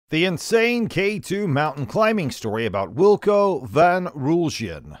The insane K2 mountain climbing story about Wilco Van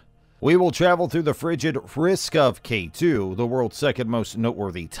Rooijen. We will travel through the frigid risk of K2, the world's second most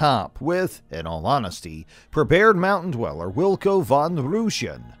noteworthy top, with, in all honesty, prepared mountain dweller Wilco Van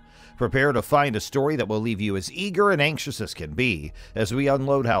Rooijen. Prepare to find a story that will leave you as eager and anxious as can be, as we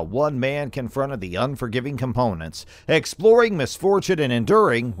unload how one man confronted the unforgiving components, exploring misfortune and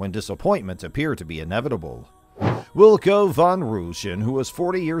enduring when disappointment appeared to be inevitable. Wilco Van Rooijen, who was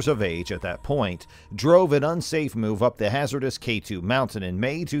 40 years of age at that point, drove an unsafe move up the hazardous K2 mountain in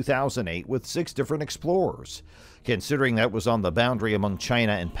May 2008 with 6 different explorers. Considering that was on the boundary among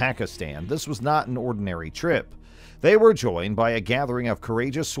China and Pakistan, this was not an ordinary trip. They were joined by a gathering of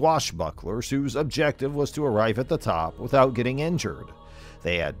courageous swashbucklers whose objective was to arrive at the top without getting injured.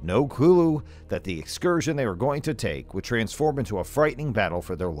 They had no clue that the excursion they were going to take would transform into a frightening battle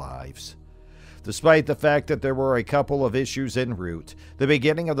for their lives. Despite the fact that there were a couple of issues en route, the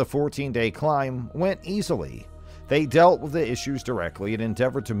beginning of the 14-day climb went easily. They dealt with the issues directly and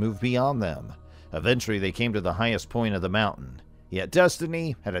endeavored to move beyond them. Eventually, they came to the highest point of the mountain. Yet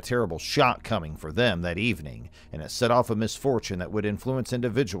destiny had a terrible shock coming for them that evening, and it set off a misfortune that would influence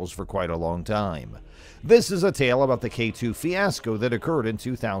individuals for quite a long time. This is a tale about the K2 fiasco that occurred in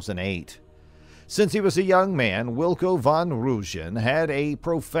 2008. Since he was a young man, Wilco Van Rooijen had a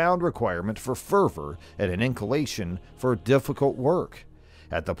profound requirement for fervor and an inclination for difficult work.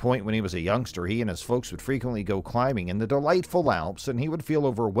 At the point when he was a youngster, he and his folks would frequently go climbing in the delightful Alps, and he would feel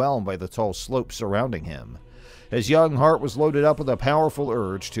overwhelmed by the tall slopes surrounding him. His young heart was loaded up with a powerful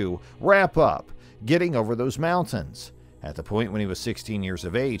urge to wrap up getting over those mountains. At the point when he was 16 years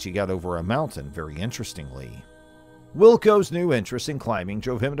of age, he got over a mountain, very interestingly. Wilco's new interest in climbing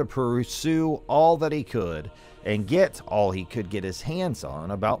drove him to pursue all that he could and get all he could get his hands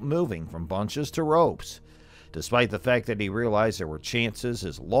on about moving from bunches to ropes. Despite the fact that he realized there were chances,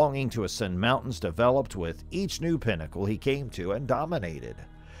 his longing to ascend mountains developed with each new pinnacle he came to and dominated.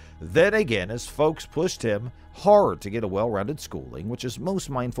 Then again, his folks pushed him hard to get a well-rounded schooling, which is most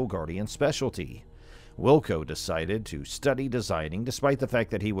mindful guardians' specialty. Wilco decided to study designing despite the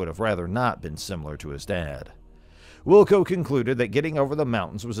fact that he would have rather not been similar to his dad. Wilco concluded that getting over the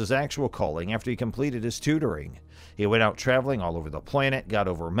mountains was his actual calling after he completed his tutoring. He went out traveling all over the planet, got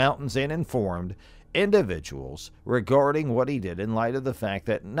over mountains, and informed individuals regarding what he did in light of the fact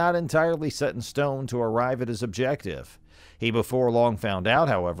that not entirely set in stone to arrive at his objective. He before long found out,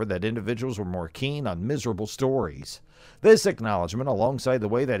 however, that individuals were more keen on miserable stories. This acknowledgement, alongside the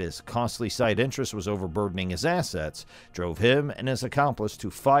way that his costly side interest was overburdening his assets, drove him and his accomplice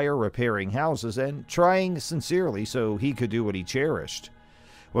to fire repairing houses and trying sincerely so he could do what he cherished.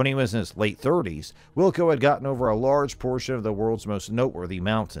 When he was in his late 30s, Wilco had gotten over a large portion of the world's most noteworthy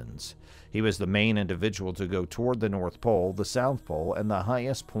mountains. He was the main individual to go toward the North Pole, the South Pole, and the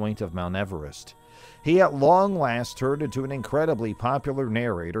highest point of Mount Everest. He at long last turned into an incredibly popular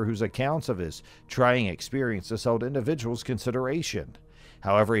narrator whose accounts of his trying experiences held individuals' consideration.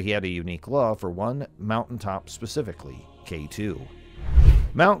 However, he had a unique love for one mountaintop specifically, K2.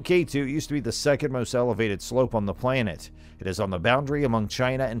 Mount K2 used to be the second most elevated slope on the planet. It is on the boundary among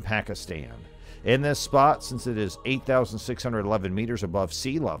China and Pakistan. In this spot, since it is 8,611 meters above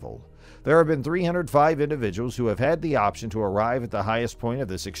sea level, there have been 305 individuals who have had the option to arrive at the highest point of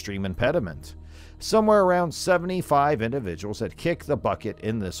this extreme impediment. Somewhere around 75 individuals had kicked the bucket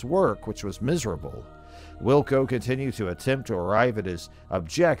in this work, which was miserable. Wilco continued to attempt to arrive at his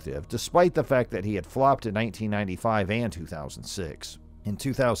objective, despite the fact that he had flopped in 1995 and 2006. In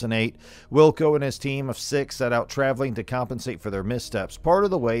 2008, Wilco and his team of 6 set out traveling to compensate for their missteps part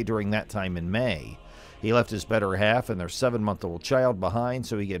of the way during that time in May. He left his better half and their 7-month-old child behind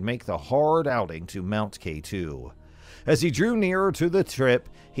so he could make the hard outing to Mount K2. As he drew nearer to the trip,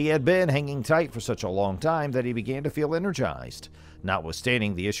 he had been hanging tight for such a long time that he began to feel energized.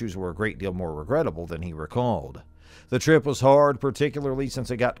 Notwithstanding, the issues were a great deal more regrettable than he recalled. The trip was hard, particularly since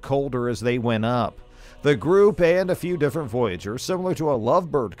it got colder as they went up. The group and a few different voyagers, similar to a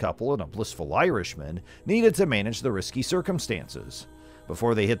lovebird couple and a blissful Irishman, needed to manage the risky circumstances.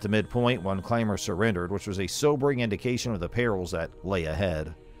 Before they hit the midpoint, one climber surrendered, which was a sobering indication of the perils that lay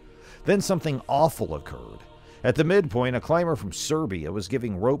ahead. Then something awful occurred. At the midpoint, a climber from Serbia was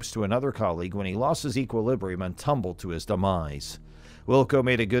giving ropes to another colleague when he lost his equilibrium and tumbled to his demise. Wilco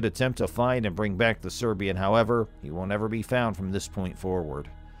made a good attempt to find and bring back the Serbian, however, he will never be found from this point forward.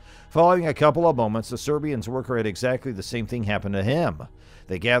 Following a couple of moments, the Serbian's worker had exactly the same thing happen to him.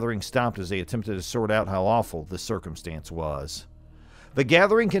 The gathering stopped as they attempted to sort out how awful the circumstance was. The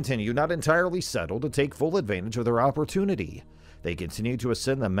gathering continued, not entirely settled, to take full advantage of their opportunity. They continued to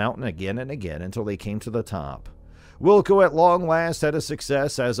ascend the mountain again and again until they came to the top. Wilco at long last had a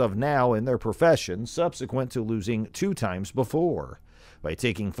success as of now in their profession, subsequent to losing 2 times before. By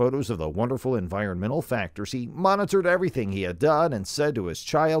taking photos of the wonderful environmental factors, he monitored everything he had done and said to his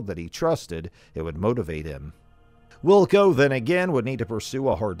child that he trusted it would motivate him. Wilco then again would need to pursue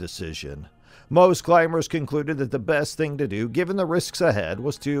a hard decision. Most climbers concluded that the best thing to do, given the risks ahead,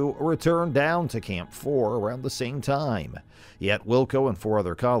 was to return down to Camp 4 around the same time. Yet Wilco and 4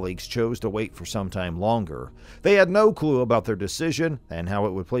 other colleagues chose to wait for some time longer. They had no clue about their decision and how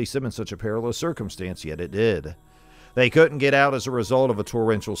it would place them in such a perilous circumstance, yet it did. They couldn't get out as a result of a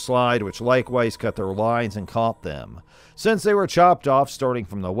torrential slide, which likewise cut their lines and caught them. Since they were chopped off starting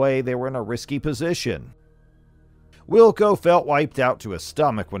from the way, they were in a risky position. Wilco felt wiped out to his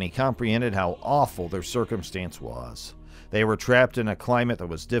stomach when he comprehended how awful their circumstance was. They were trapped in a climate that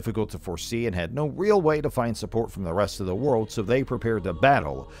was difficult to foresee and had no real way to find support from the rest of the world, so they prepared to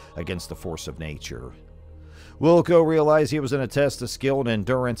battle against the force of nature. Wilco realized he was in a test of skill and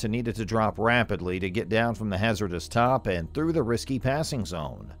endurance and needed to drop rapidly to get down from the hazardous top and through the risky passing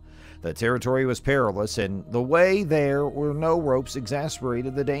zone. The territory was perilous, and the way there were no ropes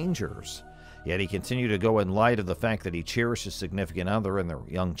exasperated the dangers. Yet he continued to go in light of the fact that he cherished his significant other and their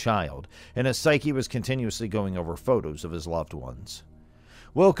young child, and his psyche was continuously going over photos of his loved ones.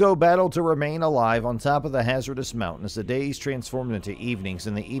 Wilco battled to remain alive on top of the hazardous mountain as the days transformed into evenings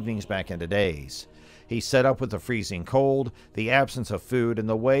and the evenings back into days. He set up with the freezing cold, the absence of food, and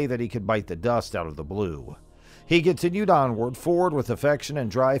the way that he could bite the dust out of the blue. He continued onward, forward with affection and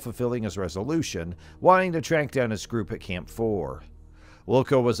drive, fulfilling his resolution, wanting to track down his group at Camp 4.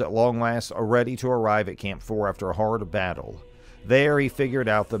 Wilco was at long last ready to arrive at Camp 4 after a hard battle. There he figured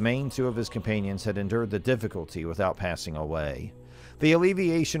out the main 2 of his companions had endured the difficulty without passing away. The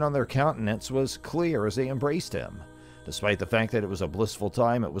alleviation on their countenance was clear as they embraced him. Despite the fact that it was a blissful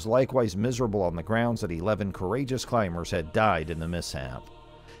time, it was likewise miserable on the grounds that 11 courageous climbers had died in the mishap.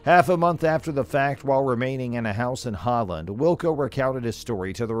 Half a month after the fact, while remaining in a house in Holland, Wilco recounted his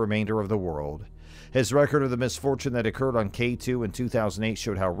story to the remainder of the world. His record of the misfortune that occurred on K2 in 2008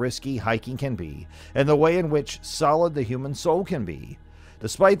 showed how risky hiking can be, and the way in which solid the human soul can be.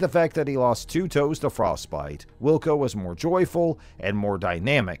 Despite the fact that he lost 2 toes to frostbite, Wilco was more joyful and more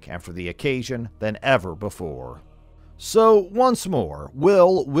dynamic after the occasion than ever before. So, once more,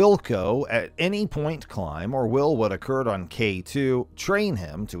 will Wilco at any point climb, or will what occurred on K2 train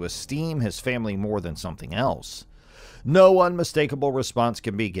him to esteem his family more than something else? No unmistakable response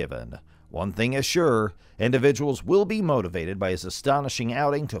can be given. One thing is sure, individuals will be motivated by his astonishing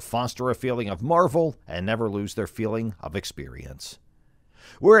outing to foster a feeling of marvel and never lose their feeling of experience.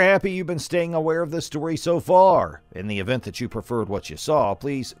 We're happy you've been staying aware of this story so far. In the event that you preferred what you saw,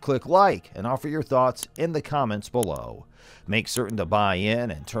 please click like and offer your thoughts in the comments below. Make certain to buy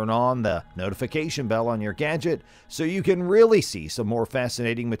in and turn on the notification bell on your gadget so you can really see some more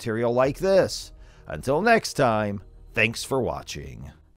fascinating material like this. Until next time, thanks for watching.